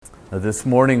This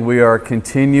morning we are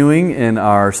continuing in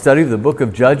our study of the book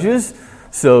of Judges.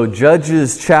 So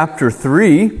Judges chapter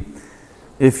 3,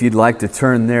 if you'd like to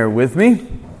turn there with me.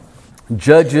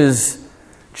 Judges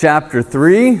chapter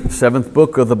 3, seventh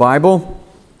book of the Bible.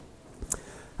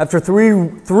 After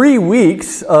three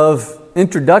weeks of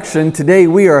introduction, today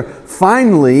we are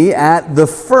finally at the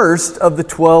first of the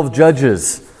 12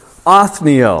 judges,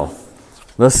 Othniel,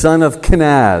 the son of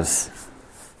Kenaz.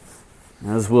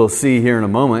 As we'll see here in a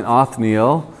moment,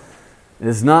 Othniel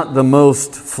is not the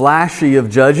most flashy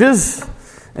of judges,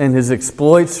 and his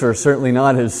exploits are certainly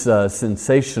not as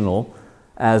sensational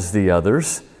as the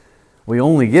others. We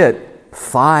only get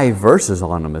 5 verses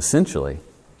on him, essentially.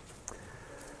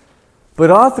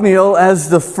 But Othniel, as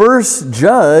the first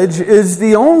judge, is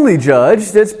the only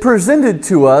judge that's presented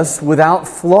to us without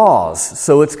flaws.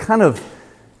 So it's kind of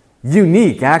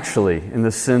unique, actually, in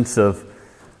the sense of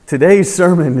today's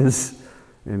sermon is...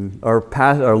 And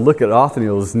our look at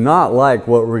Othniel is not like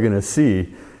what we're going to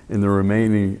see in the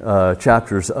remaining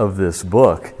chapters of this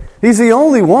book. He's the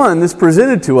only one that's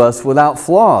presented to us without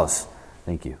flaws.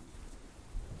 Thank you.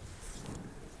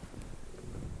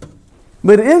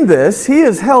 But in this, he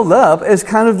is held up as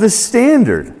kind of the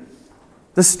standard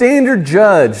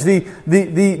judge,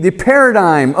 the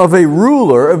paradigm of a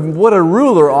ruler, of what a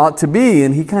ruler ought to be.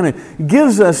 And he kind of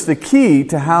gives us the key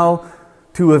to how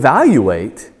to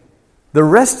evaluate the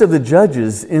rest of the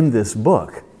judges in this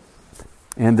book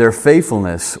and their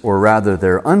faithfulness, or rather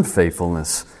their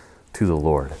unfaithfulness to the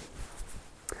Lord.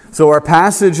 So our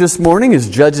passage this morning is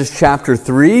Judges chapter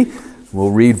 3.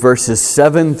 We'll read verses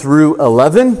 7 through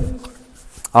 11.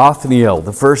 Othniel,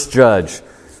 the first judge.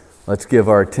 Let's give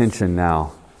our attention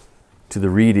now to the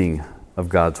reading of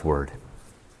God's Word.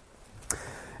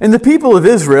 And the people of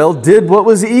Israel did what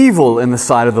was evil in the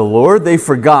sight of the Lord. They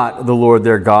forgot the Lord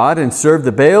their God and served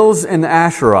the Baals and the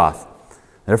Asheroth.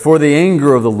 Therefore the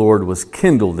anger of the Lord was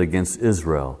kindled against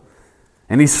Israel.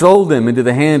 And he sold them into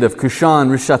the hand of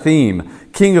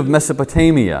Cushan-Rishathaim, king of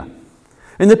Mesopotamia.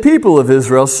 And the people of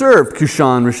Israel served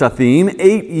Cushan-Rishathaim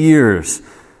 8 years.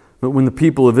 But when the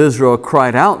people of Israel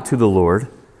cried out to the Lord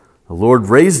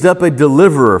raised up a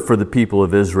deliverer for the people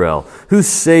of Israel, who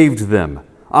saved them,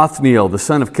 Othniel, the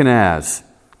son of Kenaz,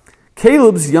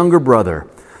 Caleb's younger brother.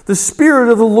 The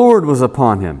Spirit of the Lord was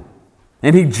upon him,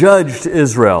 and he judged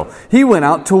Israel. He went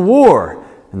out to war,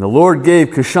 and the Lord gave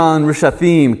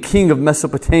Cushan-Rishathaim, king of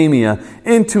Mesopotamia,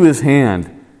 into his hand,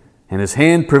 and his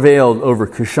hand prevailed over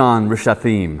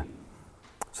Cushan-Rishathaim.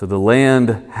 So the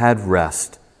land had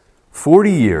rest 40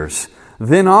 years.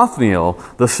 Then Othniel,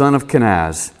 the son of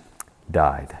Kenaz,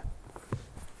 died.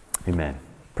 Amen.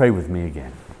 Pray with me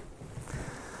again.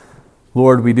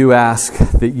 Lord, we do ask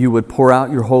that you would pour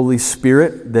out your Holy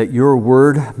Spirit, that your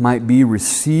word might be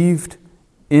received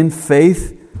in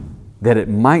faith, that it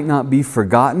might not be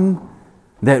forgotten,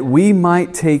 that we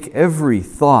might take every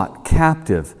thought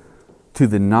captive to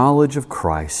the knowledge of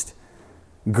Christ.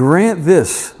 Grant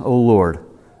this, O Lord,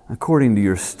 according to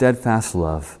your steadfast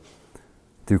love.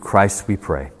 Through Christ we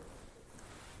pray.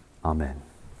 Amen.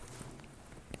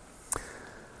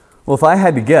 Well, if I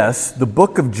had to guess, the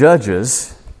book of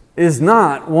Judges is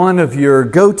not one of your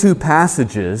go-to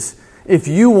passages if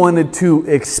you wanted to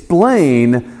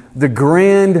explain the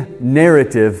grand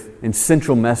narrative and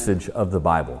central message of the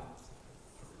Bible.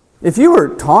 If you were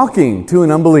talking to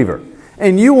an unbeliever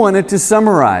and you wanted to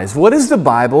summarize, what does the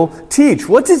Bible teach?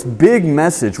 What's its big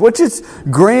message? What's its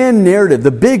grand narrative,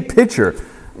 the big picture?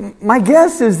 My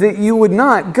guess is that you would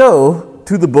not go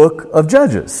to the book of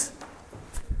Judges.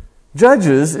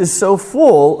 Judges is so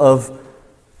full of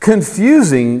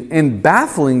confusing and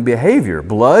baffling behavior,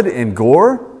 blood and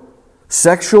gore,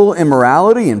 sexual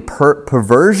immorality and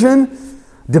perversion,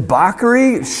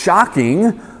 debauchery,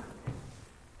 shocking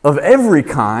of every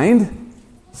kind,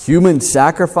 human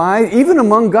sacrifice, even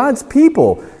among God's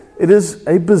people. It is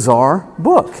a bizarre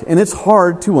book, and it's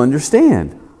hard to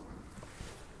understand.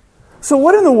 So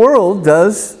what in the world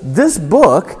does this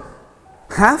book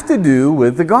have to do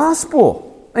with the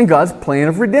gospel and God's plan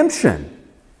of redemption?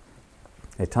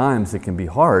 At times it can be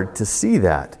hard to see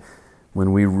that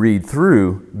when we read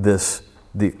through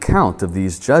the account of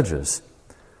these judges.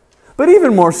 But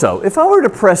even more so, if I were to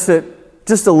press it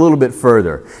just a little bit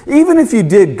further, even if you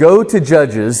did go to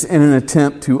Judges in an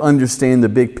attempt to understand the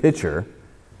big picture,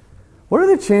 what are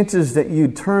the chances that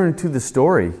you'd turn to the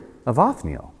story of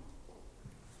Othniel?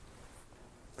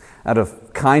 Out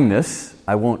of kindness,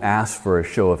 I won't ask for a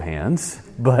show of hands,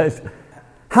 but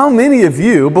how many of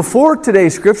you, before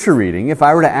today's scripture reading, if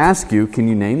I were to ask you, can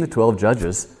you name the 12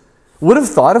 judges, would have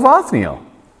thought of Othniel?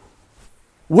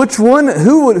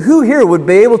 Who here would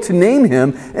be able to name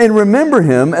him and remember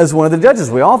him as one of the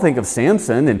judges? We all think of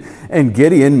Samson and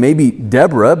Gideon, maybe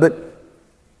Deborah, but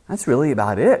that's really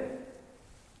about it.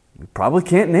 We probably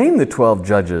can't name the 12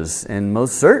 judges, and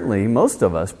most certainly, most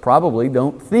of us probably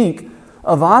don't think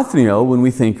of Othniel when we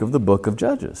think of the book of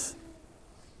Judges.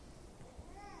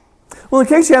 Well, in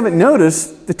case you haven't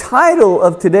noticed, the title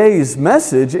of today's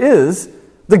message is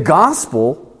The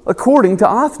Gospel According to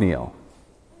Othniel.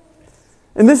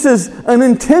 And this is an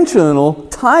intentional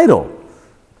title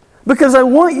because I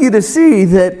want you to see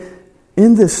that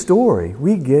in this story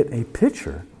we get a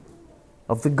picture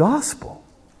of the gospel.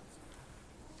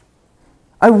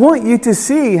 I want you to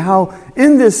see how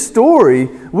in this story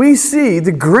we see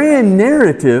the grand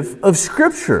narrative of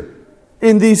Scripture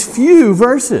in these few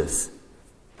verses.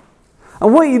 I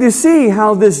want you to see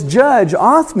how this judge,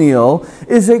 Othniel,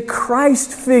 is a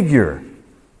Christ figure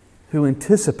who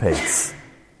anticipates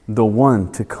the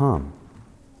one to come.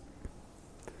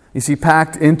 You see,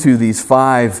 packed into these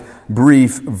 5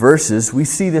 brief verses, we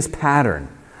see this pattern,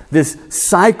 this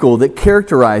cycle that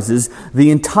characterizes the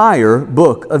entire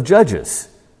book of Judges.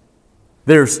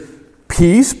 There's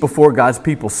peace before God's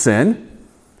people sin.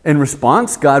 In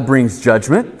response, God brings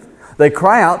judgment. They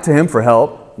cry out to Him for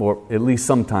help, or at least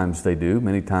sometimes they do.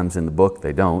 Many times in the book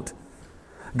they don't.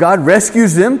 God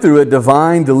rescues them through a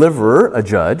divine deliverer, a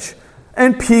judge,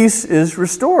 and peace is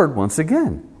restored once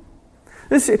again.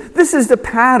 This is the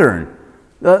pattern,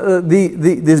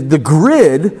 the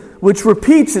grid which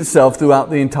repeats itself throughout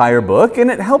the entire book, and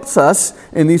it helps us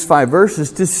in these 5 verses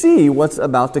to see what's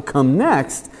about to come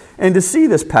next and to see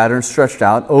this pattern stretched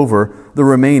out over the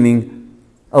remaining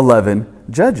 11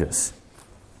 judges.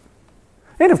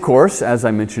 And of course, as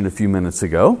I mentioned a few minutes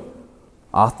ago,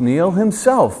 Othniel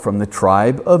himself from the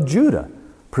tribe of Judah,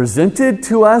 presented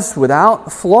to us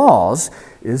without flaws,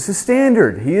 is the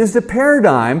standard. He is the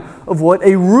paradigm of what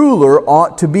a ruler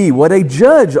ought to be, what a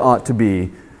judge ought to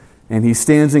be. And he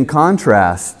stands in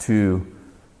contrast to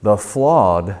the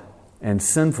flawed and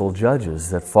sinful judges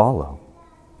that follow.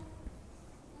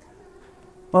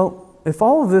 Well, if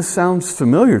all of this sounds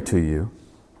familiar to you,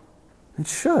 it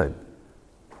should.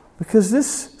 Because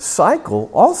this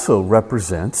cycle also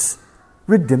represents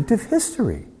redemptive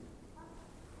history.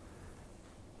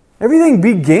 Everything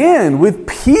began with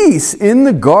peace in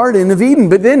the Garden of Eden,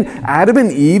 but then Adam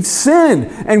and Eve sinned,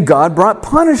 and God brought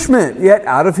punishment. Yet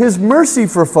out of His mercy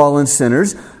for fallen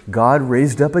sinners, God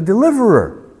raised up a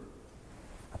deliverer,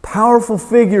 a powerful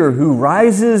figure who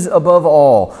rises above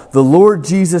all, the Lord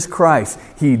Jesus Christ.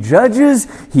 He judges,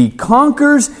 He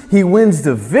conquers, He wins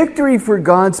the victory for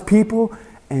God's people,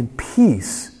 and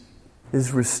peace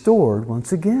is restored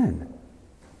once again.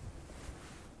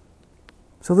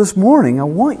 So this morning, I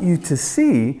want you to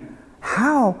see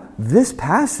how this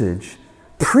passage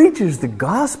preaches the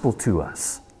gospel to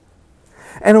us.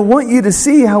 And I want you to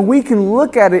see how we can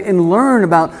look at it and learn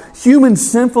about human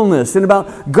sinfulness and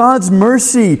about God's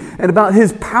mercy and about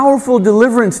His powerful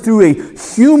deliverance through a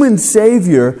human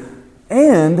Savior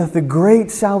and the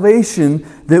great salvation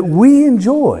that we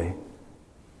enjoy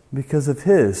because of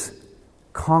His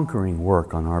conquering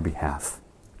work on our behalf.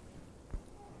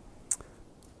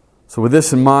 So with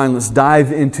this in mind, let's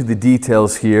dive into the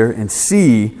details here and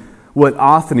see what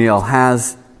Othniel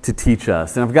has to teach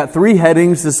us. And I've got 3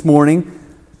 headings this morning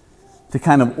to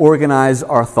kind of organize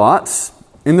our thoughts.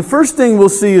 And the first thing we'll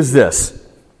see is this: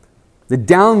 the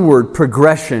downward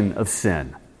progression of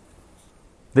sin.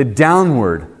 The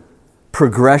downward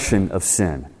progression of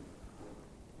sin.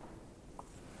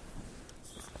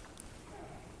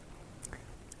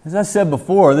 As I said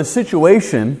before, the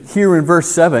situation here in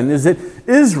verse 7 is that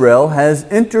Israel has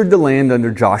entered the land under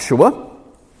Joshua.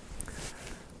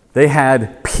 They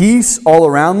had peace all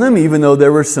around them, even though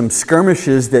there were some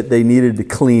skirmishes that they needed to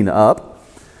clean up.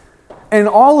 And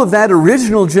all of that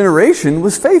original generation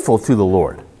was faithful to the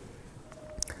Lord.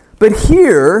 But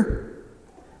here,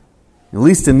 at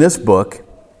least in this book,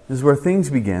 is where things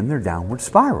begin their downward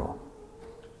spiral.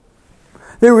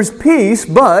 There was peace,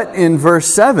 but in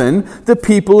verse 7, the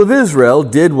people of Israel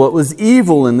did what was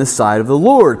evil in the sight of the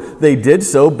Lord. They did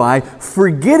so by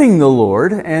forgetting the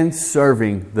Lord and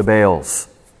serving the Baals.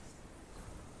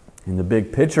 In the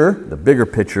big picture, the bigger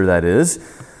picture that is,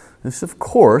 this of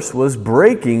course was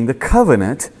breaking the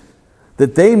covenant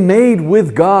that they made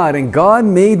with God and God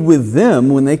made with them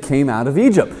when they came out of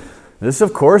Egypt. This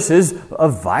of course is a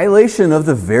violation of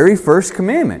the very first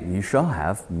commandment. You shall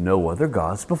have no other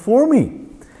gods before me.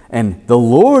 And the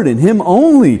Lord and Him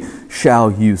only shall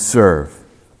you serve.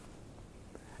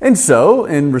 And so,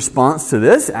 in response to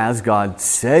this, as God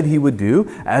said He would do,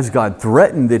 as God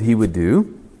threatened that He would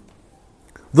do,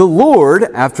 The Lord,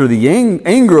 after the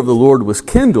anger of the Lord was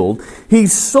kindled, He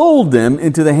sold them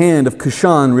into the hand of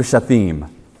Cushan-Rishathaim.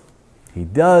 He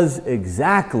does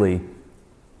exactly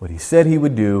what He said He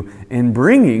would do in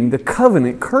bringing the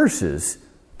covenant curses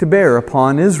to bear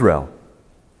upon Israel.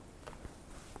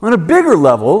 On a bigger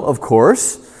level, of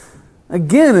course,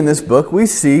 again in this book we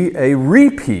see a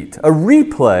repeat, a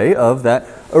replay of that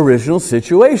original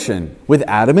situation with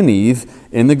Adam and Eve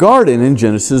in the garden in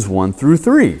Genesis 1 through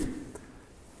 3.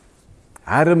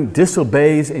 Adam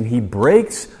disobeys and he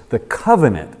breaks the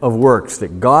covenant of works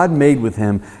that God made with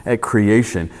him at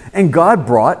creation. And God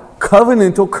brought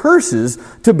covenantal curses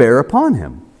to bear upon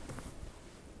him.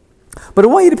 But I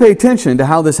want you to pay attention to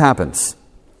how this happens.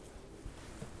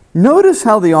 Notice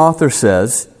how the author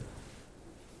says,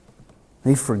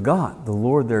 they forgot the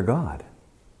Lord their God.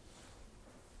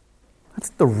 That's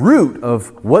the root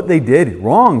of what they did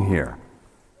wrong here.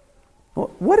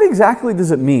 Well, what exactly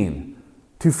does it mean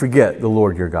to forget the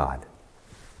Lord your God?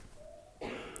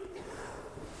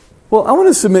 Well, I want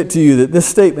to submit to you that this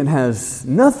statement has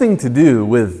nothing to do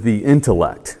with the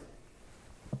intellect.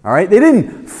 All right? They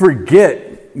didn't forget,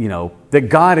 that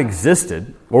God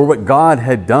existed or what God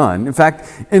had done. In fact,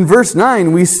 in verse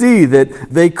 9, we see that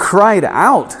they cried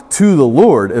out to the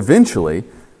Lord eventually.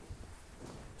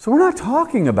 So we're not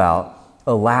talking about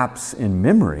a lapse in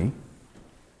memory.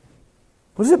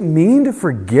 What does it mean to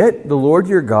forget the Lord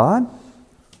your God?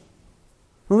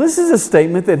 Well, this is a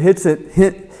statement that hits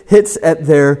at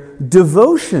their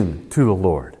devotion to the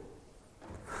Lord,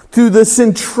 to the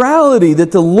centrality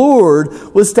that the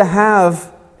Lord was to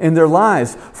have in their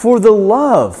lives, for the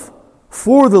love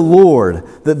for the Lord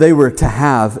that they were to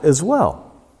have as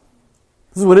well.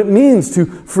 This is what it means to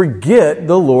forget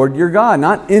the Lord your God,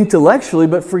 not intellectually,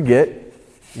 but forget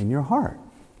in your heart.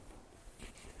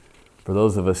 For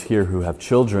those of us here who have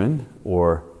children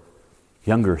or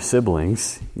younger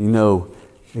siblings, you know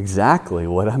exactly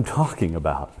what I'm talking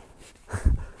about.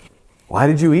 Why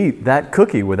did you eat that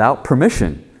cookie without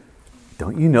permission?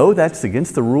 Don't you know that's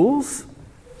against the rules?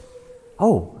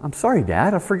 Oh, I'm sorry,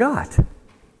 Dad, I forgot.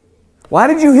 Why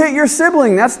did you hit your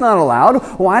sibling? That's not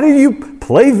allowed. Why did you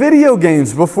play video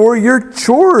games before your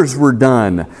chores were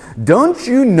done? Don't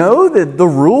you know that the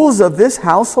rules of this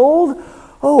household?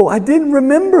 Oh, I didn't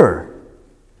remember.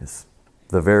 It's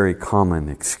the very common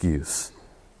excuse.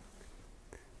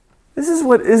 This is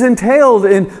what is entailed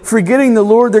in forgetting the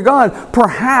Lord their God.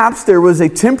 Perhaps there was a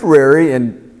temporary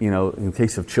and, in the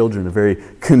case of children, a very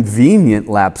convenient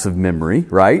lapse of memory,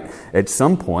 right, at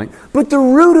some point. But the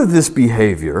root of this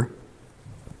behavior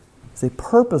is a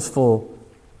purposeful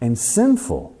and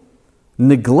sinful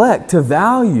neglect to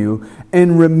value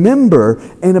and remember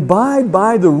and abide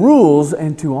by the rules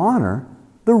and to honor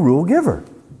the rule giver.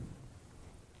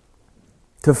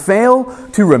 To fail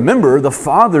to remember the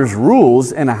father's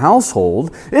rules in a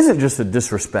household isn't just a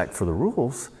disrespect for the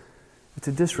rules. It's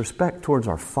a disrespect towards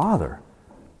our Father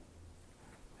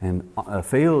and a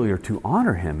failure to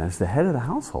honor Him as the head of the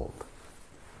household.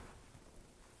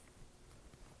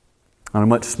 On a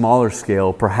much smaller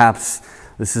scale, perhaps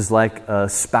this is like a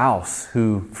spouse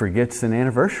who forgets an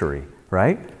anniversary,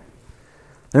 right?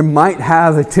 There might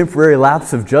have a temporary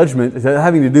lapse of judgment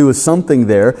having to do with something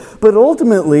there, but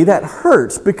ultimately that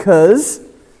hurts because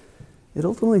it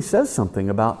ultimately says something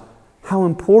about how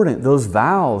important those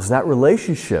vows, that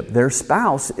relationship, their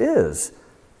spouse is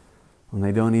when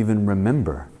they don't even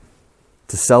remember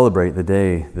to celebrate the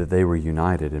day that they were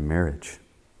united in marriage.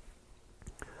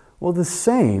 Well, the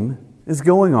same is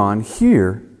going on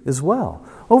here as well.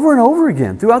 Over and over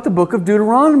again throughout the book of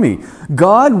Deuteronomy,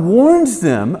 God warns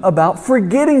them about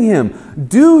forgetting Him.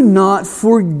 Do not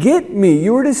forget me.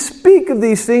 You are to speak of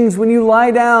these things when you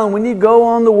lie down, when you go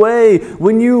on the way,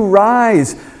 when you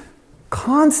rise.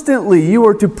 Constantly you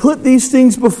are to put these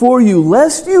things before you,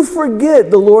 lest you forget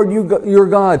the Lord your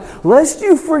God, lest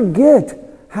you forget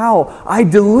how I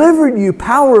delivered you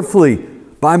powerfully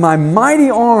by my mighty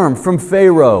arm from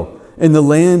Pharaoh in the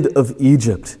land of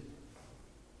Egypt.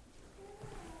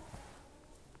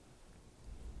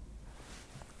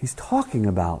 He's talking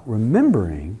about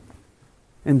remembering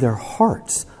in their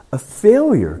hearts, a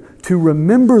failure to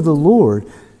remember the Lord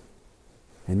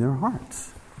in their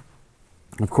hearts.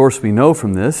 Of course, we know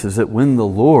from this is that when the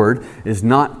Lord is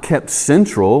not kept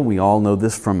central, we all know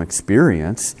this from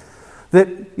experience,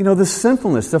 that, the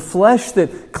sinfulness, the flesh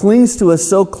that clings to us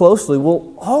so closely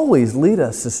will always lead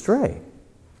us astray.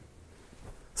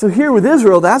 So here with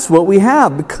Israel, that's what we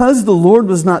have. Because the Lord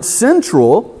was not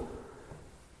central,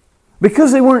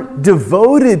 because they weren't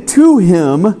devoted to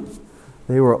Him,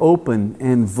 they were open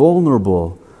and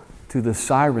vulnerable to the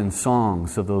siren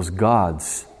songs of those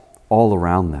gods all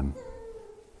around them.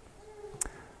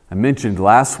 I mentioned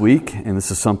last week, and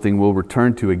this is something we'll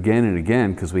return to again and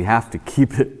again because we have to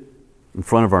keep it in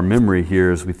front of our memory here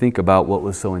as we think about what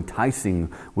was so enticing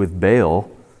with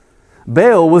Baal.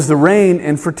 Baal was the rain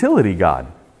and fertility god,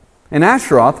 and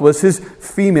Asheroth was his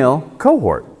female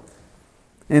cohort.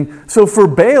 And so for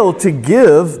Baal to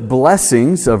give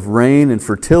blessings of rain and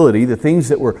fertility, the things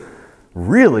that were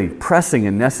really pressing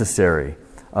and necessary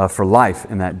for life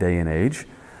in that day and age,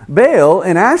 Baal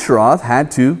and Asheroth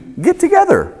had to get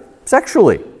together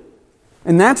sexually.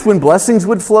 And that's when blessings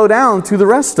would flow down to the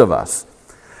rest of us.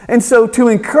 And so to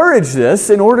encourage this,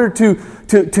 in order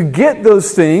to get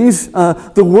those things,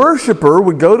 the worshiper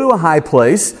would go to a high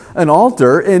place, an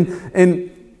altar,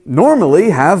 and normally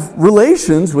have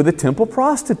relations with a temple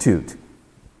prostitute.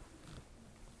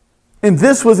 And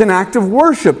this was an act of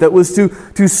worship that was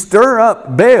to stir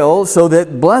up Baal so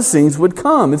that blessings would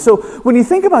come. And so when you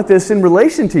think about this in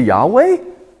relation to Yahweh,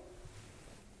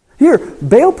 here,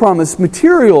 Baal promised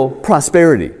material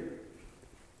prosperity,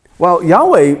 while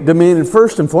Yahweh demanded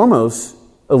first and foremost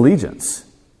allegiance.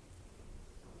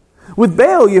 With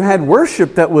Baal, you had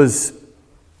worship that was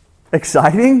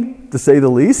exciting, to say the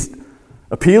least,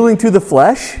 appealing to the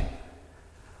flesh.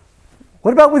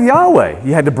 What about with Yahweh?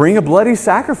 You had to bring a bloody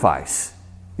sacrifice.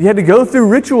 You had to go through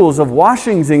rituals of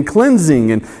washings and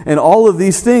cleansing and all of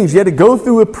these things. You had to go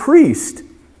through a priest.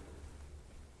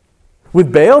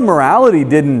 With Baal, morality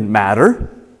didn't matter,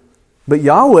 but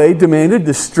Yahweh demanded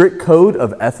the strict code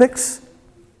of ethics.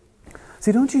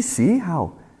 See, don't you see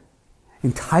how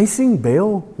enticing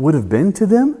Baal would have been to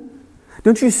them?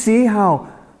 Don't you see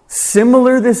how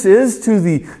similar this is to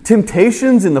the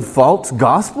temptations and the false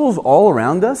gospels all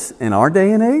around us in our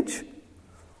day and age?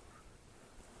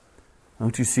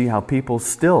 Don't you see how people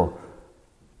still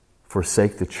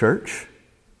forsake the church,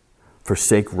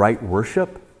 forsake right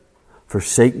worship,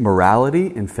 forsake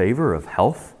morality in favor of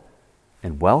health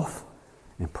and wealth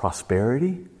and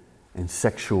prosperity and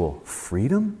sexual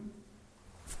freedom?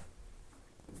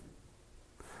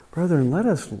 Brethren, let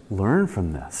us learn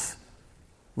from this,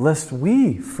 lest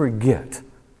we forget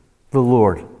the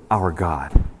Lord our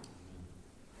God.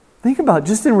 Think about,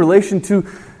 just in relation to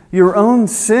your own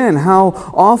sin, how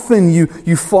often you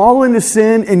fall into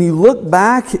sin and you look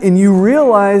back and you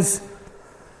realize,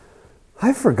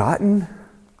 I've forgotten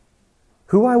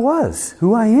who I was,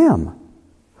 who I am.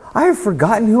 I have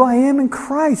forgotten who I am in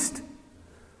Christ.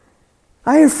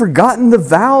 I have forgotten the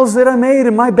vows that I made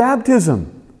in my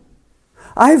baptism.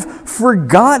 I've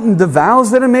forgotten the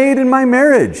vows that I made in my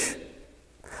marriage.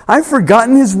 I've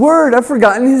forgotten His Word. I've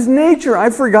forgotten His nature.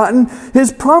 I've forgotten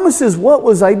His promises. What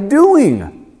was I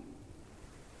doing?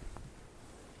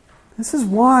 This is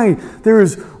why there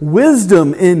is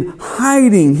wisdom in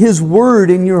hiding His Word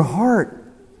in your heart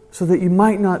so that you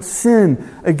might not sin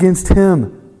against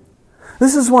Him.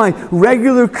 This is why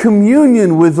regular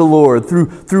communion with the Lord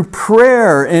through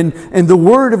prayer and the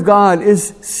Word of God is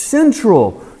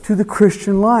central to the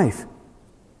Christian life.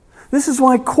 This is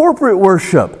why corporate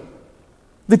worship,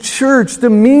 the church, the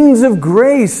means of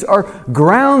grace are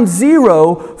ground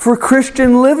zero for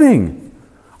Christian living.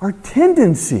 Our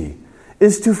tendency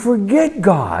is to forget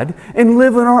God and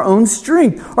live in our own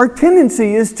strength. Our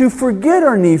tendency is to forget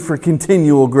our need for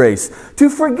continual grace, to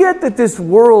forget that this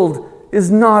world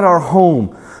is not our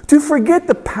home, to forget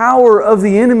the power of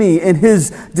the enemy and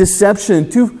his deception,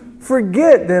 to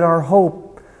forget that our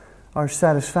hope, our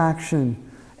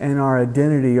satisfaction, and our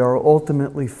identity are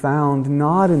ultimately found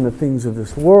not in the things of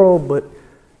this world, but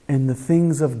in the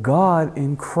things of God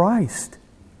in Christ.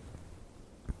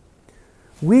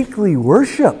 Weekly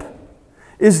worship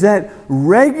is that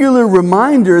regular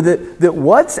reminder that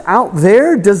what's out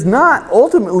there does not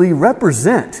ultimately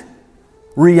represent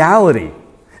reality.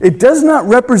 It does not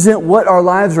represent what our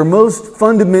lives are most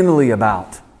fundamentally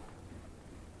about.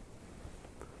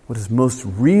 What is most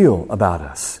real about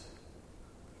us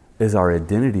is our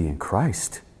identity in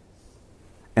Christ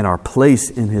and our place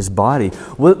in His body.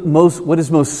 What is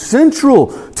most central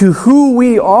to who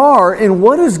we are and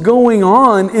what is going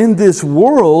on in this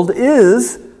world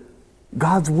is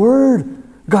God's Word,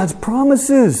 God's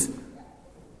promises,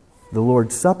 the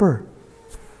Lord's Supper.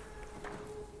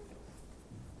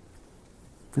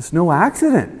 It's no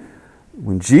accident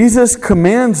when Jesus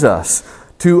commands us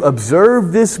to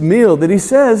observe this meal that He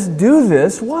says, do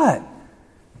this, what?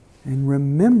 In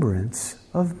remembrance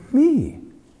of me.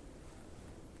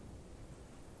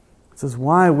 This is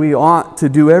why we ought to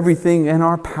do everything in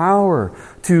our power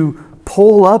to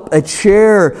pull up a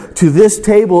chair to this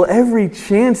table every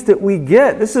chance that we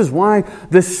get. This is why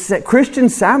the Christian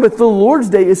Sabbath, the Lord's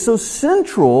Day, is so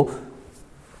central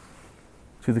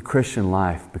to the Christian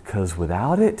life, because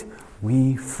without it,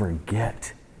 we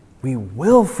forget We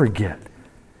will forget.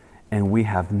 And we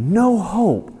have no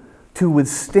hope to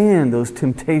withstand those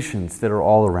temptations that are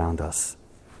all around us.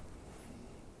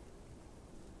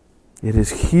 It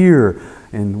is here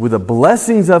and with the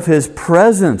blessings of His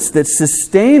presence that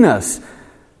sustain us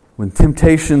when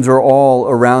temptations are all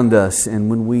around us, and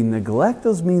when we neglect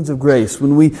those means of grace,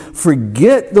 when we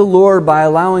forget the Lord by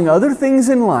allowing other things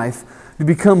in life to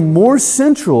become more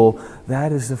central,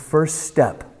 that is the first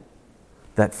step.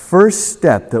 That first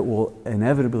step that will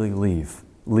inevitably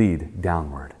lead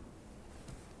downward.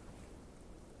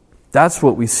 That's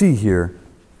what we see here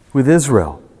with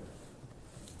Israel.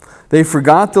 They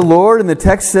forgot the Lord, and the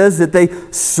text says that they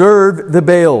served the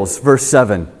Baals, verse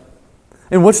 7.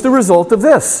 And what's the result of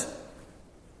this?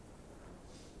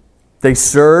 They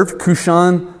served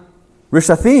Cushan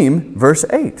Rishathaim, verse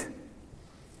 8.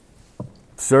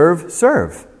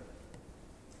 Serve.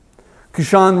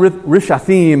 Cushan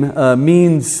Rishathaim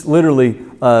means literally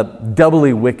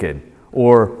doubly wicked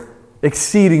or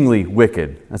exceedingly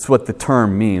wicked. That's what the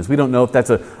term means. We don't know if that's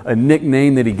a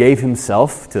nickname that he gave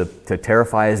himself to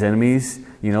terrify his enemies,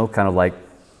 kind of like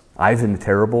Ivan the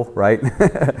Terrible, right?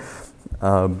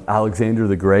 Alexander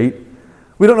the Great.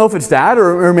 We don't know if it's that,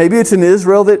 or maybe it's in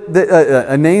Israel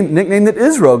a nickname that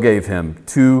Israel gave him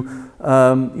to,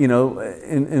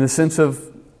 in a sense of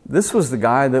this was the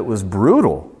guy that was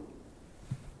brutal.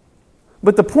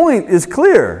 But the point is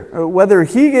clear. Whether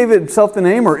he gave himself the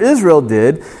name or Israel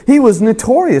did, he was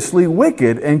notoriously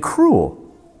wicked and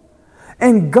cruel.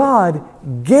 And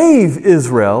God gave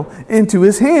Israel into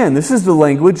his hand. This is the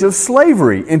language of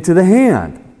slavery, into the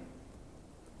hand.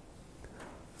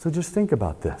 So just think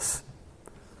about this.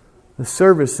 The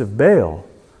service of Baal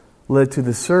led to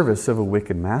the service of a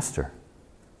wicked master.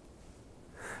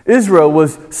 Israel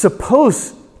was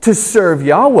supposed to serve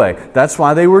Yahweh. That's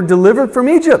why they were delivered from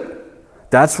Egypt.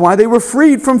 That's why they were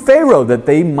freed from Pharaoh, that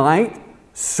they might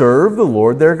serve the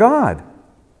Lord their God.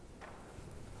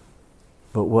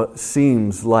 But what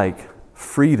seems like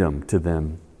freedom to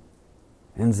them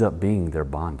ends up being their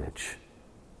bondage.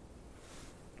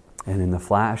 And in the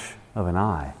flash of an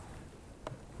eye,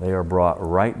 they are brought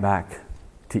right back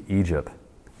to Egypt,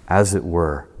 as it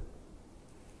were,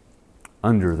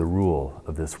 under the rule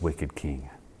of this wicked king.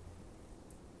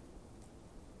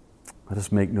 Let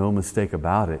us make no mistake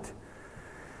about it.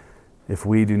 If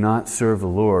we do not serve the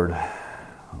Lord,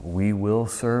 we will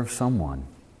serve someone.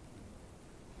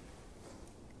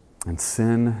 And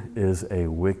sin is a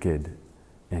wicked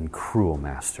and cruel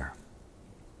master.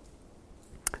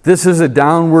 This is a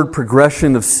downward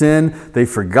progression of sin. They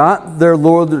forgot their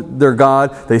Lord, their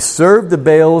God. They served the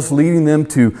Baals, leading them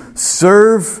to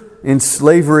serve in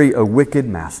slavery a wicked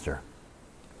master.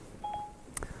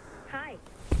 Hi.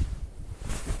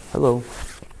 Hello.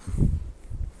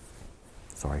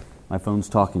 Sorry, my phone's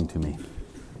talking to me.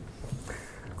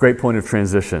 Great point of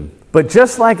transition. But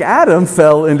just like Adam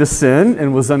fell into sin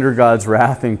and was under God's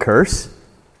wrath and curse,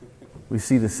 we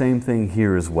see the same thing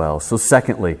here as well. So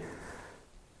secondly,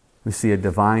 we see a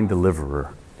divine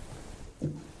deliverer.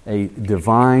 A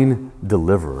divine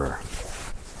deliverer.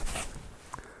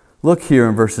 Look here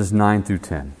in verses 9 through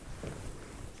 10.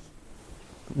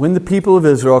 When the people of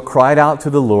Israel cried out to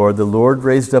the Lord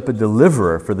raised up a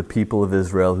deliverer for the people of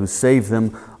Israel who saved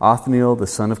them, Othniel, the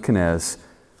son of Kenaz,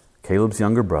 Caleb's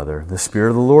younger brother. The Spirit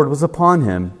of the Lord was upon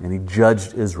him, and he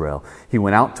judged Israel. He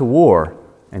went out to war,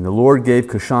 and the Lord gave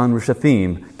Cushan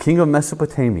Rishathaim, king of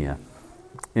Mesopotamia,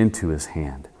 into his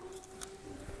hand.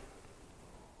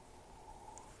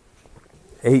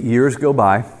 8 years go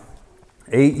by,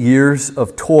 8 years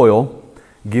of toil,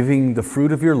 giving the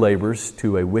fruit of your labors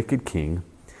to a wicked king.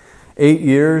 8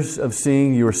 years of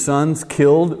seeing your sons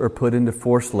killed or put into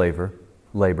forced labor.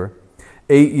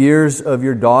 8 years of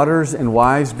your daughters and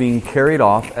wives being carried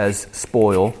off as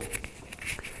spoil.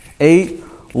 8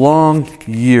 long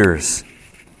years.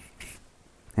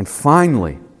 And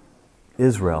finally,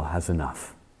 Israel has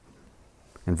enough.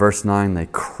 In verse 9, they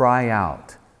cry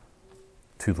out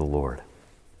to the Lord.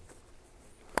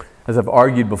 As I've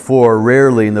argued before,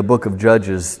 rarely in the book of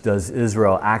Judges does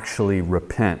Israel actually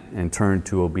repent and turn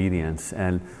to obedience.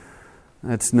 And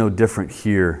that's no different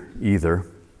here either.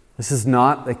 This is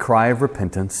not a cry of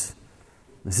repentance.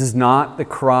 This is not the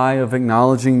cry of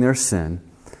acknowledging their sin.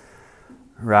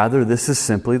 Rather, this is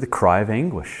simply the cry of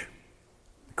anguish,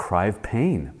 the cry of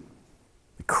pain,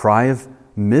 the cry of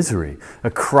misery,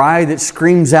 a cry that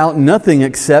screams out nothing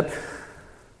except,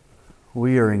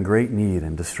 we are in great need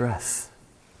and distress.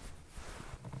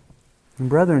 And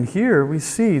brethren, here we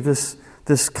see this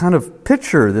kind of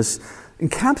picture, this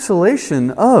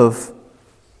encapsulation of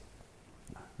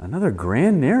another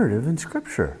grand narrative in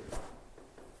Scripture.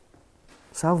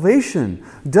 Salvation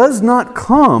does not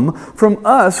come from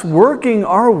us working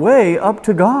our way up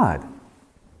to God.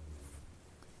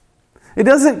 It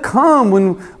doesn't come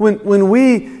when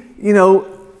we,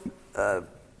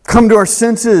 come to our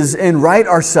senses and right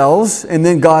ourselves, and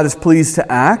then God is pleased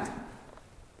to act.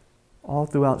 All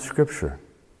throughout Scripture,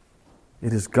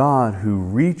 it is God who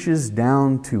reaches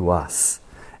down to us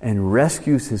and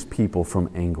rescues His people from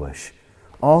anguish.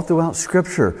 All throughout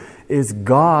Scripture is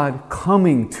God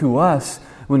coming to us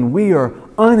when we are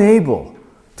unable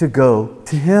to go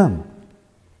to Him.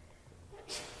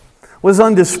 What's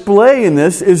on display in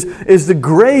this is the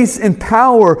grace and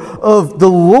power of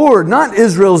the Lord, not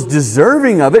Israel's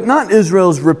deserving of it, not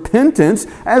Israel's repentance,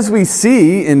 as we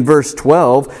see in verse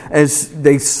 12, as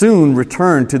they soon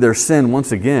return to their sin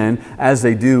once again, as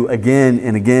they do again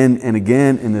and again and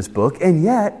again in this book. And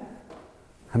yet,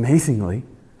 amazingly,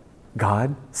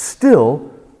 God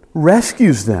still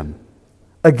rescues them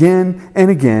again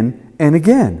and again and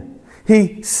again.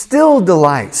 He still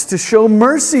delights to show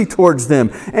mercy towards them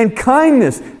and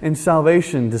kindness and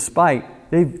salvation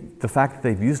despite the fact that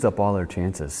they've used up all their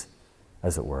chances,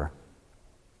 as it were.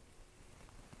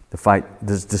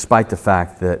 Despite the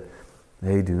fact that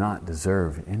they do not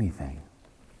deserve anything.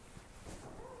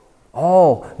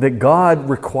 All that God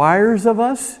requires of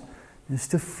us is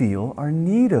to feel our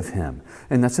need of Him.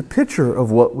 And that's a picture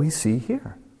of what we see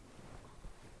here.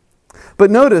 But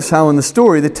notice how in the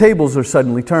story the tables are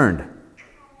suddenly turned.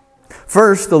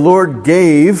 First, the Lord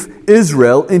gave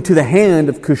Israel into the hand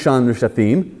of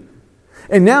Cushan-Rishathaim,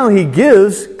 and now He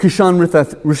gives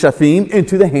Cushan-Rishathaim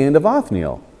into the hand of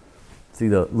Othniel. See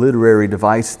the literary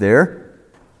device there?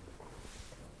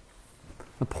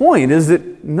 The point is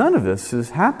that none of this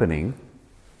is happening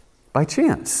by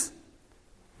chance.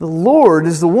 The Lord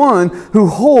is the one who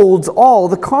holds all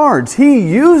the cards. He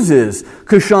uses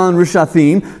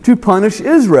Cushan-Rishathaim to punish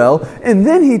Israel, and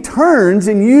then He turns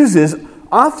and uses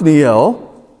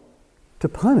Othniel to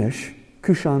punish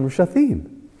Cushan-Rishathaim.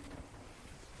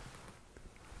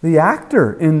 The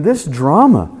actor in this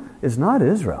drama is not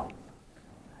Israel.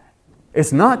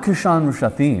 It's not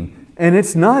Cushan-Rishathaim, and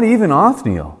it's not even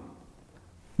Othniel.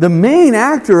 The main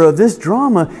actor of this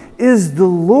drama is the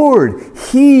Lord.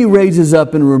 He raises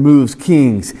up and removes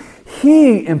kings.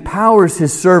 He empowers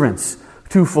His servants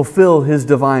to fulfill His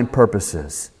divine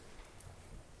purposes.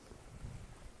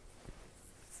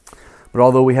 But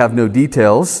although we have no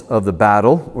details of the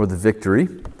battle or the victory,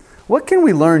 what can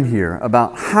we learn here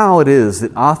about how it is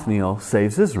that Othniel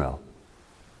saves Israel?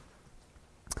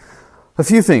 A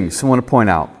few things I want to point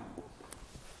out.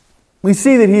 We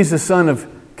see that he's the son of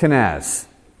Kenaz.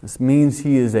 This means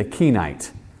he is a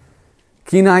Kenite.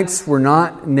 Kenites were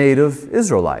not native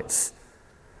Israelites.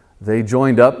 They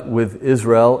joined up with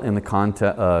Israel in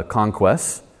the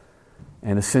conquest,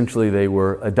 and essentially they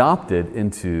were adopted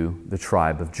into the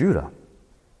tribe of Judah.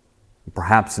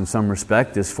 Perhaps in some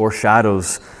respect this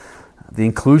foreshadows the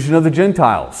inclusion of the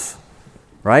Gentiles,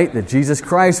 right? That Jesus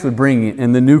Christ would bring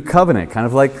in the new covenant, kind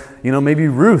of like, maybe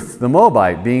Ruth the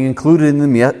Moabite being included in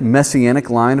the messianic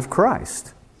line of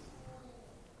Christ.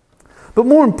 But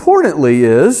more importantly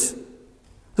is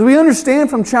that we understand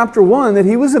from chapter 1 that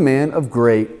he was a man of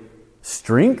great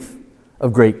strength,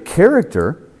 of great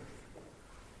character,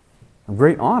 of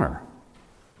great honor.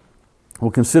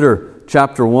 We'll consider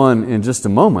chapter 1 in just a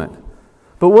moment.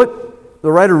 But what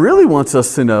the writer really wants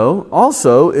us to know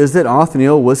also is that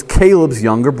Othniel was Caleb's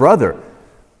younger brother.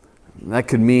 That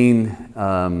could mean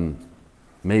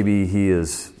maybe he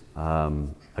is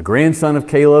a grandson of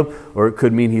Caleb, or it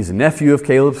could mean he's a nephew of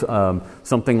Caleb's,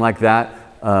 something like that.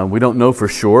 We don't know for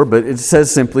sure, but it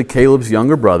says simply Caleb's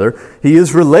younger brother. He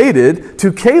is related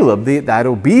to Caleb, that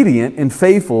obedient and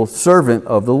faithful servant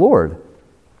of the Lord.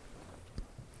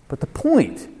 But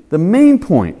the main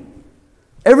point,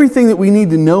 everything that we need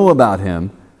to know about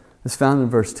him is found in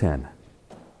verse 10.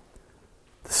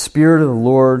 The Spirit of the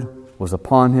Lord was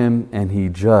upon him, and he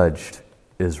judged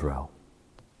Israel.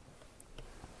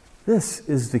 This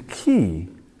is the key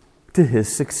to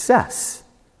his success.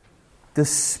 The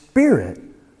Spirit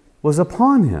was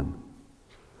upon him.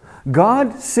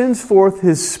 God sends forth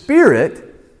His Spirit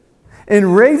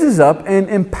and raises up and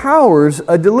empowers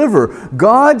a deliverer.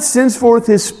 God sends forth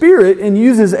His Spirit and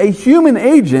uses a human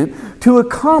agent to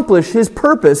accomplish His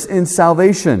purpose in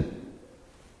salvation.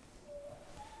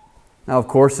 Now, of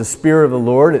course, the Spirit of the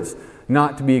Lord, it's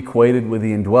not to be equated with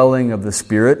the indwelling of the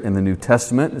Spirit in the New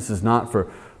Testament. This is not for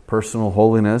personal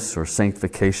holiness or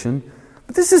sanctification.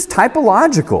 But this is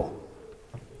typological.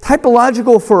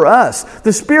 Typological for us.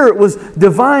 The Spirit was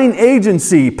divine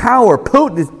agency, power,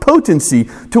 potency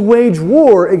to wage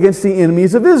war against the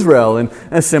enemies of Israel. In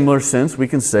a similar sense, we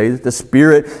can say that the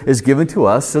Spirit is given to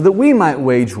us so that we might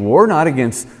wage war, not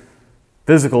against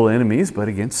physical enemies, but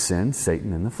against sin,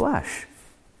 Satan, and the flesh.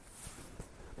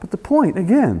 But the point,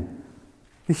 again,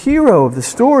 the hero of the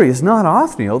story is not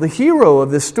Othniel. The hero of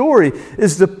this story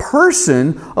is the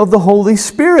person of the Holy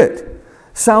Spirit.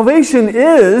 Salvation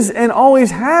is and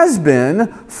always has been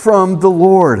from the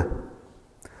Lord.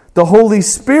 The Holy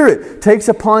Spirit takes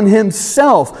upon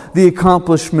Himself the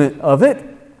accomplishment of it.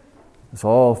 It's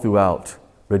all throughout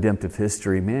redemptive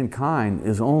history. Mankind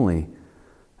is only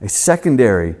a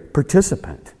secondary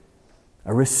participant,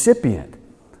 a recipient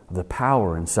of the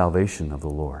power and salvation of the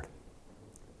Lord.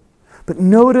 But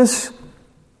notice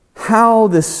how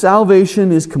this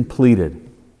salvation is completed,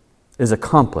 is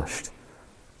accomplished.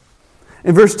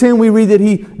 In verse 10, we read that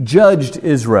He judged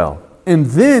Israel, and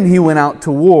then He went out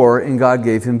to war, and God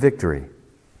gave Him victory.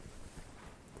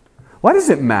 Why does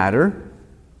it matter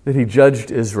that He judged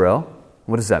Israel?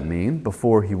 What does that mean?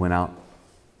 Before He went out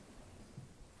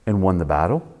and won the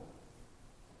battle?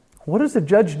 What does the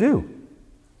judge do?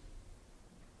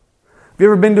 Have you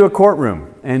ever been to a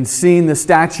courtroom and seen the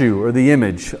statue or the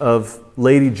image of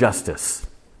Lady Justice?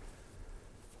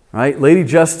 Right? Lady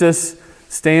Justice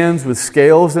stands with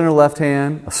scales in her left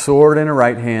hand, a sword in her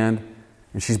right hand,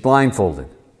 and she's blindfolded.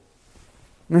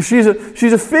 Now she's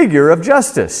a figure of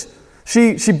justice.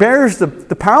 She bears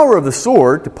the power of the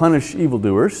sword to punish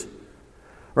evildoers,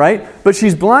 right? But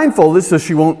she's blindfolded so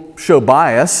she won't show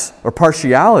bias or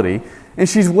partiality, and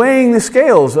she's weighing the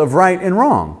scales of right and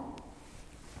wrong.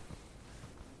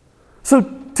 So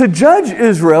to judge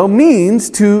Israel means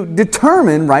to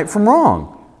determine right from wrong.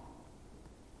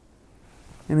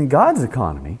 And in God's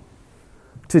economy,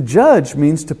 to judge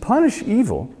means to punish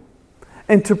evil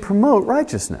and to promote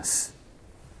righteousness.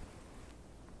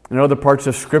 In other parts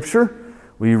of Scripture,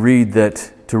 we read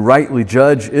that to rightly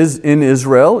judge in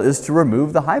Israel is to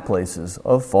remove the high places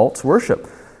of false worship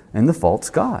and the false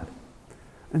god.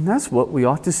 And that's what we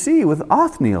ought to see with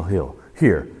Othniel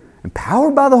here.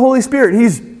 Empowered by the Holy Spirit,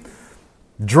 he's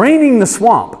draining the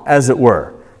swamp, as it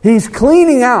were. He's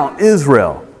cleaning out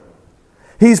Israel.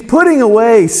 He's putting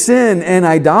away sin and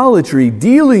idolatry,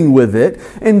 dealing with it,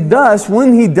 and thus,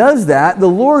 when he does that, the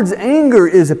Lord's anger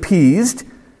is appeased,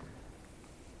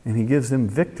 and He gives them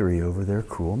victory over their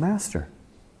cruel master.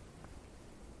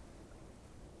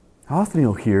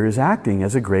 Othniel here is acting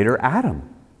as a greater Adam.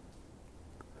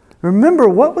 Remember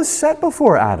what was set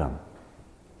before Adam?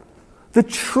 The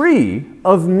tree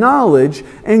of knowledge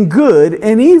and good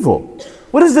and evil.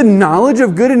 What is the knowledge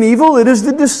of good and evil? It is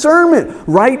the discernment,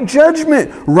 right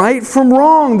judgment, right from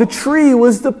wrong. The tree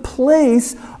was the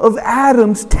place of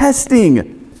Adam's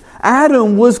testing.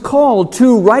 Adam was called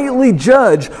to rightly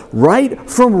judge right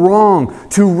from wrong,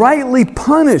 to rightly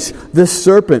punish the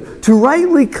serpent, to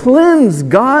rightly cleanse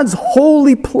God's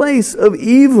holy place of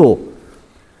evil.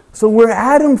 So where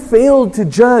Adam failed to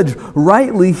judge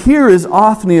rightly, here is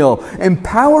Othniel,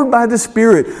 empowered by the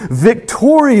Spirit,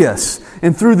 victorious.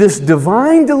 And through this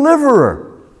divine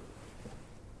deliverer,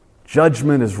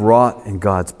 judgment is wrought and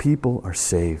God's people are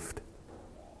saved.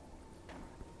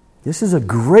 This is a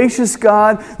gracious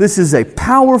God. This is a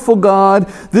powerful God.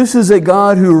 This is a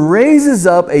God who raises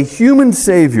up a human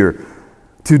Savior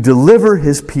to deliver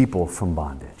His people from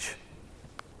bondage.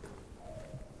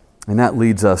 And that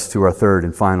leads us to our third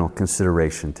and final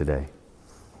consideration today.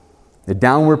 The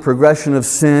downward progression of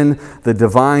sin, the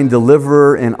divine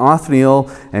deliverer in Othniel,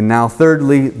 and now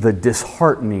thirdly, the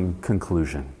disheartening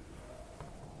conclusion.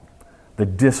 The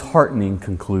disheartening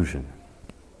conclusion.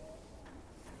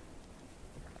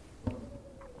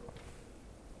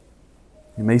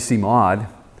 It may seem odd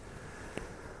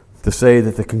to say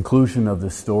that the conclusion of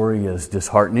this story is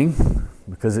disheartening,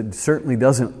 because it certainly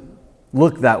doesn't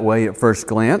look that way at first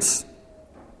glance.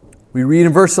 We read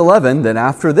in verse 11 that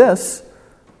after this,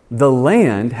 the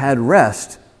land had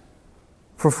rest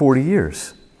for 40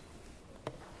 years.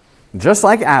 Just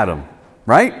like Adam,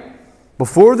 right?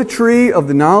 Before the tree of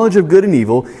the knowledge of good and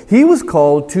evil, he was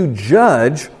called to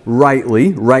judge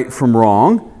rightly, right from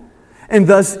wrong, and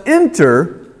thus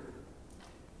enter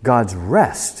God's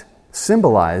rest,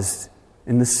 symbolized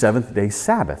in the seventh-day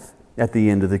Sabbath at the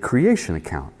end of the creation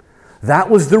account.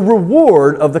 That was the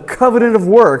reward of the covenant of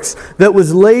works that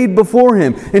was laid before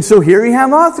him. And so here you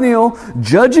have Othniel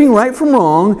judging right from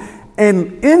wrong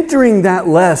and entering that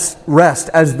rest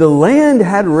as the land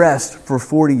had rest for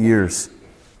 40 years.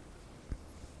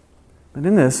 But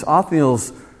in this,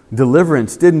 Othniel's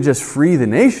deliverance didn't just free the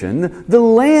nation, the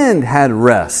land had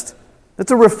rest.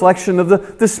 That's a reflection of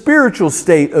the spiritual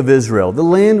state of Israel. The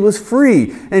land was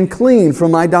free and clean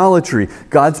from idolatry.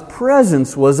 God's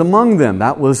presence was among them.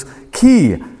 That was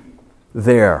key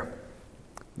there.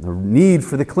 The need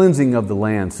for the cleansing of the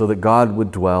land so that God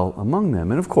would dwell among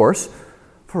them. And of course,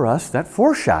 for us, that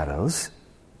foreshadows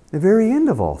the very end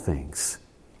of all things.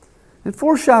 It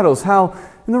foreshadows how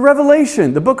in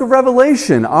the book of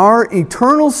Revelation, our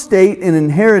eternal state and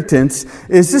inheritance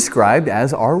is described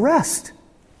as our rest.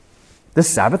 The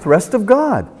Sabbath rest of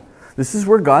God. This is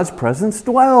where God's presence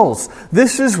dwells.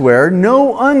 This is where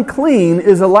no unclean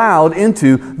is allowed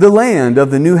into the land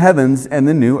of the new heavens and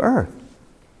the new earth.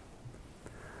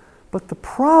 But the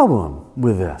problem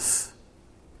with this,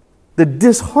 the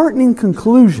disheartening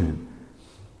conclusion,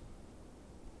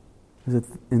 is that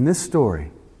in this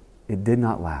story, it did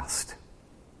not last.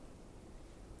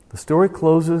 The story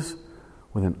closes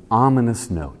with an ominous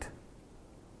note.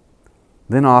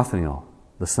 Then Othniel,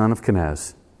 the son of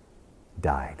Kenaz,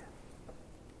 died.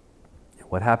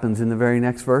 What happens in the very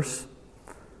next verse?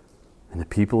 And the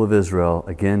people of Israel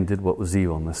again did what was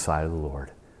evil in the sight of the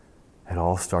Lord. It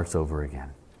all starts over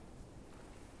again.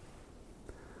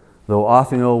 Though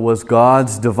Othniel was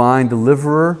God's divine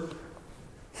deliverer,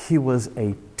 he was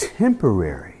a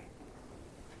temporary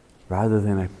rather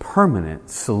than a permanent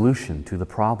solution to the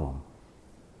problem.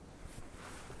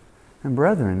 And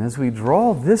brethren, as we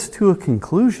draw this to a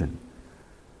conclusion,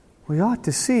 we ought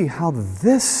to see how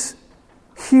this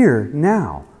here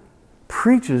now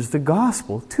preaches the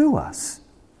gospel to us.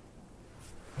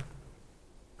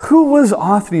 Who was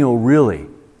Othniel really?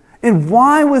 And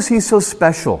why was he so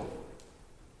special?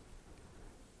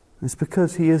 It's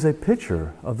because he is a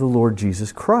picture of the Lord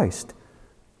Jesus Christ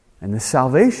and the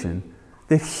salvation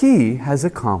that He has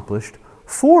accomplished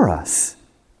for us.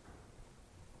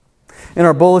 In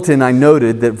our bulletin, I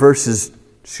noted that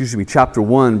chapter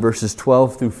 1, verses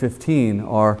 12 through 15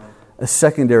 are a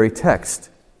secondary text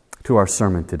to our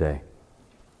sermon today.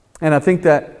 And I think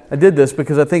that I did this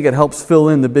because I think it helps fill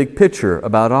in the big picture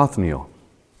about Othniel.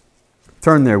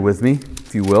 Turn there with me,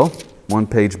 if you will, one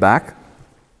page back.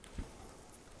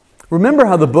 Remember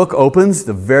how the book opens,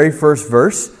 the very first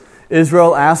verse?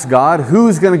 Israel asks God,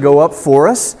 who's going to go up for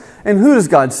us? And who does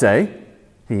God say?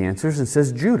 He answers and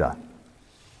says, Judah.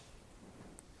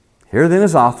 Here then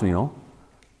is Othniel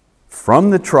from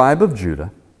the tribe of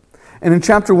Judah. And in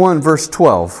chapter 1, verse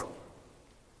 12,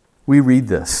 we read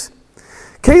this.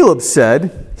 Caleb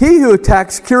said, he who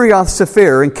attacks Kiriath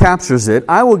Sepher and captures it,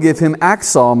 I will give him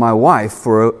Achsah,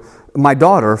 my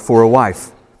daughter, for a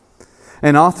wife.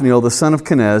 And Othniel, the son of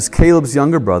Kenaz, Caleb's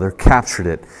younger brother, captured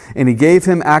it. And he gave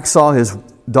him Achsah, his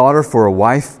daughter, for a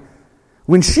wife.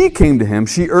 When she came to him,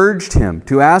 she urged him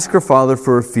to ask her father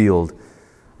for a field.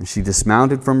 And she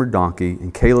dismounted from her donkey,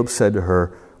 and Caleb said to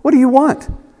her, what do you want?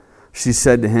 She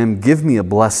said to him, give me a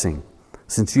blessing.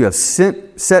 Since you have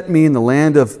set me in the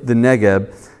land of the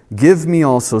Negeb, give me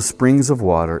also springs of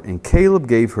water. And Caleb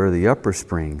gave her the upper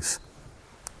springs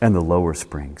and the lower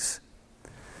springs.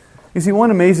 You see,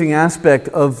 one amazing aspect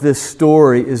of this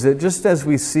story is that just as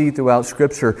we see throughout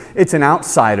Scripture, it's an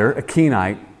outsider, a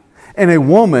Kenite, and a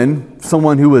woman,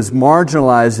 someone who was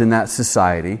marginalized in that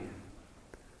society,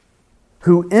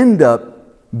 who end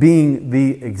up being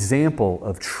the example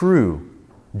of true,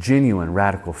 genuine,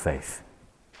 radical faith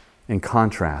in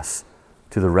contrast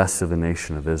to the rest of the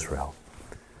nation of Israel.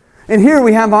 And here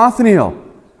we have Othniel.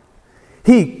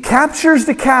 He captures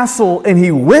the castle and he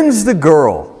wins the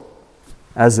girl,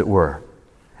 as it were.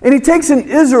 And he takes an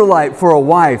Israelite for a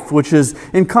wife, which is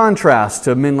in contrast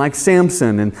to men like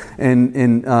Samson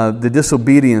and the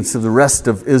disobedience of the rest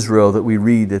of Israel that we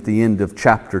read at the end of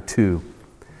chapter 2.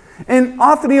 And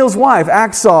Othniel's wife,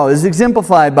 Achsah, is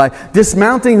exemplified by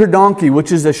dismounting her donkey,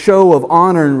 which is a show of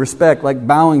honor and respect, like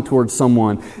bowing towards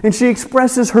someone. And she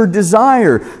expresses her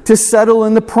desire to settle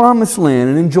in the promised land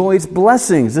and enjoy its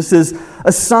blessings. This is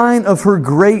a sign of her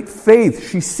great faith.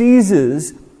 She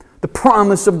seizes the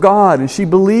promise of God, and she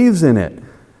believes in it.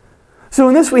 So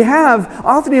in this we have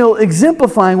Othniel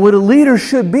exemplifying what a leader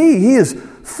should be. He is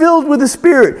filled with the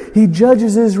Spirit. He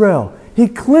judges Israel. He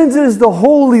cleanses the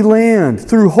Holy Land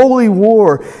through holy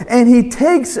war. And he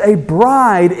takes a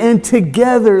bride, and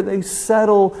together they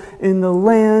settle in the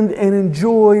land and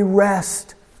enjoy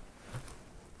rest.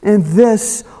 And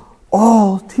this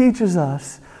all teaches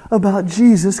us about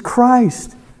Jesus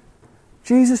Christ.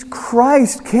 Jesus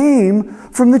Christ came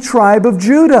from the tribe of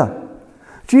Judah.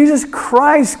 Jesus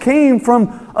Christ came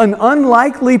from an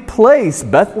unlikely place,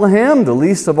 Bethlehem, the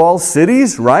least of all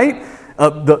cities, right?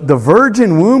 The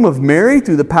virgin womb of Mary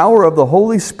through the power of the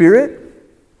Holy Spirit.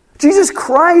 Jesus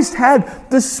Christ had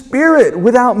the Spirit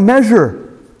without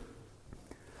measure.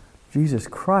 Jesus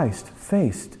Christ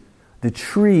faced the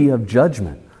tree of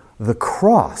judgment, the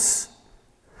cross,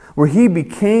 where He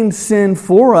became sin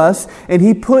for us, and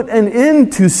He put an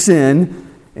end to sin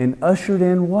and ushered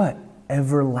in what?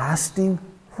 Everlasting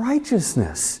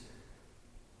righteousness.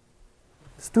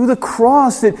 It's through the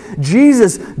cross that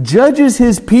Jesus judges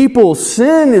His people.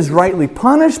 Sin is rightly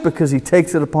punished because He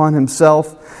takes it upon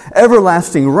Himself.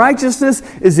 Everlasting righteousness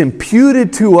is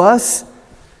imputed to us.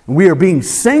 We are being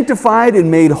sanctified and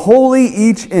made holy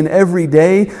each and every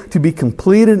day to be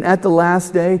completed at the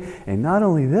last day. And not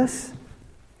only this,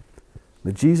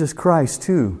 but Jesus Christ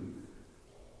too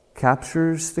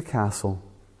captures the castle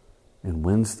and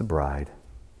wins the bride.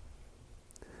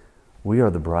 We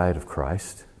are the bride of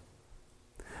Christ.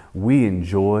 We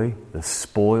enjoy the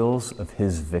spoils of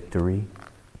His victory.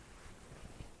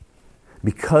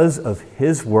 Because of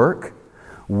His work,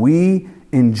 we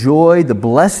enjoy the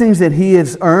blessings that He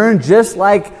has earned. Just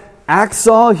like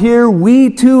Axel here, we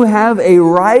too have a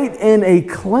right and a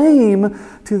claim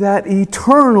to that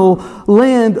eternal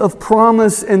land of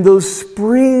promise and those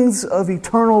springs of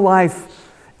eternal life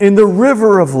in the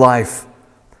river of life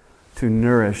to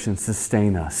nourish and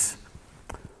sustain us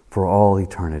for all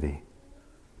eternity.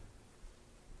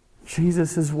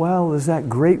 Jesus as well is that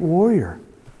great warrior.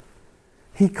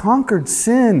 He conquered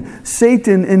sin,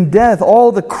 Satan, and death,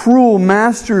 all the cruel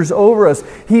masters over us.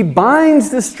 He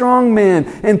binds the strong man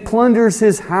and plunders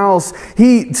his house.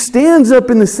 He stands up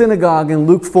in the synagogue in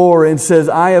Luke 4 and says,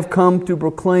 I have come to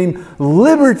proclaim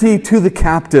liberty to the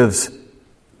captives.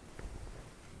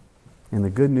 And the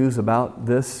good news about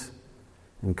this,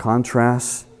 in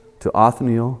contrast to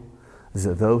Othniel, is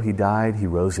that though he died, he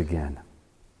rose again.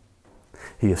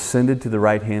 He ascended to the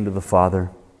right hand of the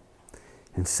Father,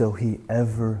 and so He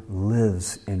ever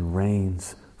lives and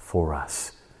reigns for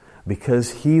us.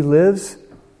 Because He lives,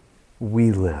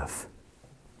 we live.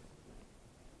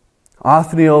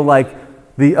 Othniel, like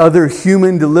the other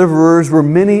human deliverers, were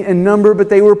many in number, but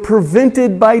they were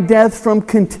prevented by death from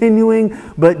continuing.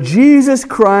 But Jesus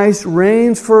Christ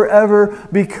reigns forever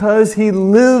because He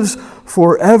lives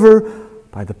forever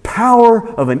by the power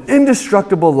of an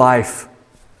indestructible life.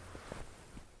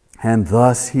 And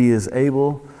thus He is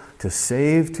able to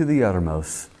save to the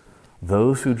uttermost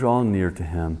those who draw near to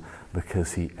Him,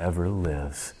 because He ever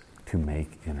lives to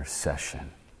make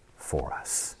intercession for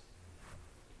us.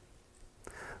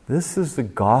 This is the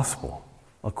gospel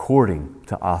according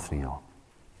to Othniel.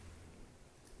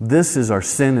 This is our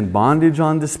sin and bondage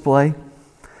on display.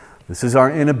 This is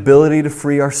our inability to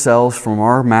free ourselves from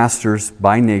our masters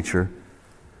by nature.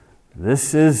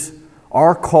 This is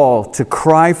our call to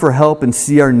cry for help and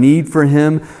see our need for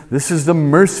Him. This is the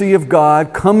mercy of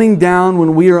God coming down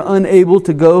when we are unable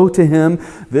to go to Him.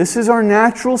 This is our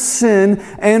natural sin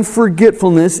and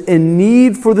forgetfulness and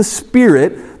need for the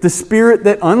Spirit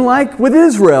that, unlike with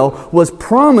Israel, was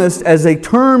promised as a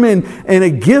term and a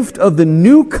gift of the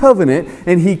new covenant,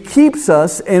 and He keeps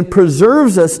us and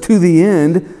preserves us to the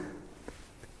end.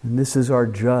 And this is our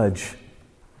judge,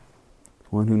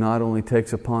 one who not only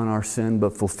takes upon our sin,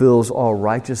 but fulfills all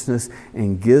righteousness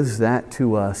and gives that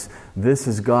to us. This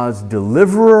is God's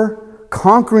deliverer,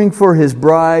 conquering for His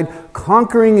bride,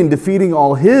 conquering and defeating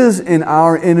all His and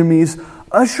our enemies,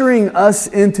 ushering us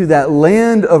into that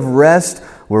land of rest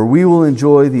where we will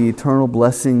enjoy the eternal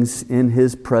blessings in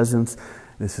His presence.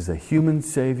 This is a human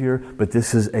Savior, but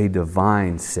this is a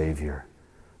divine Savior,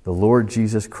 the Lord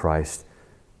Jesus Christ,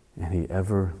 and He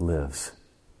ever lives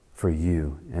for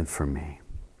you and for me.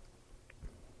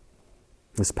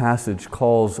 This passage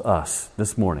calls us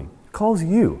this morning, calls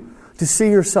you to see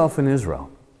yourself in Israel.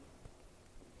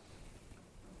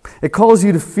 It calls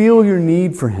you to feel your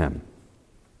need for Him.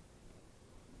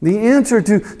 The answer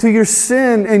to your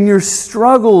sin and your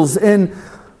struggles, and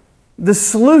the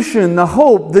solution, the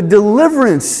hope, the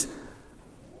deliverance.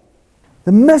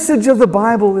 The message of the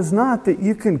Bible is not that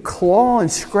you can claw and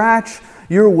scratch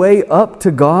your way up to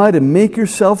God and make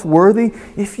yourself worthy.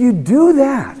 If you do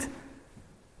that,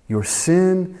 your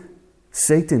sin,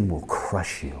 Satan will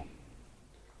crush you.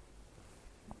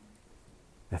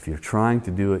 If you're trying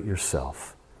to do it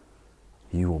yourself,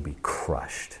 you will be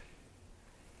crushed.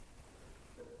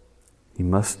 You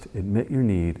must admit your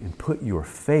need and put your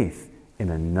faith in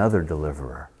another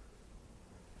deliverer.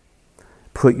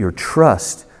 Put your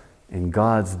trust in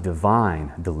God's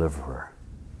divine deliverer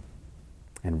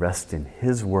and rest in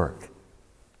His work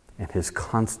and His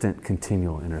constant,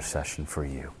 continual intercession for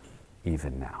you,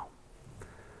 even now.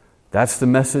 That's the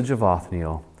message of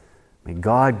Othniel. May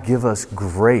God give us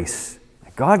grace.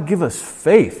 May God give us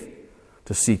faith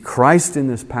to see Christ in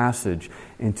this passage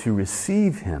and to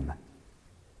receive Him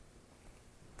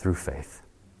through faith.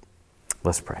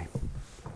 Let's pray.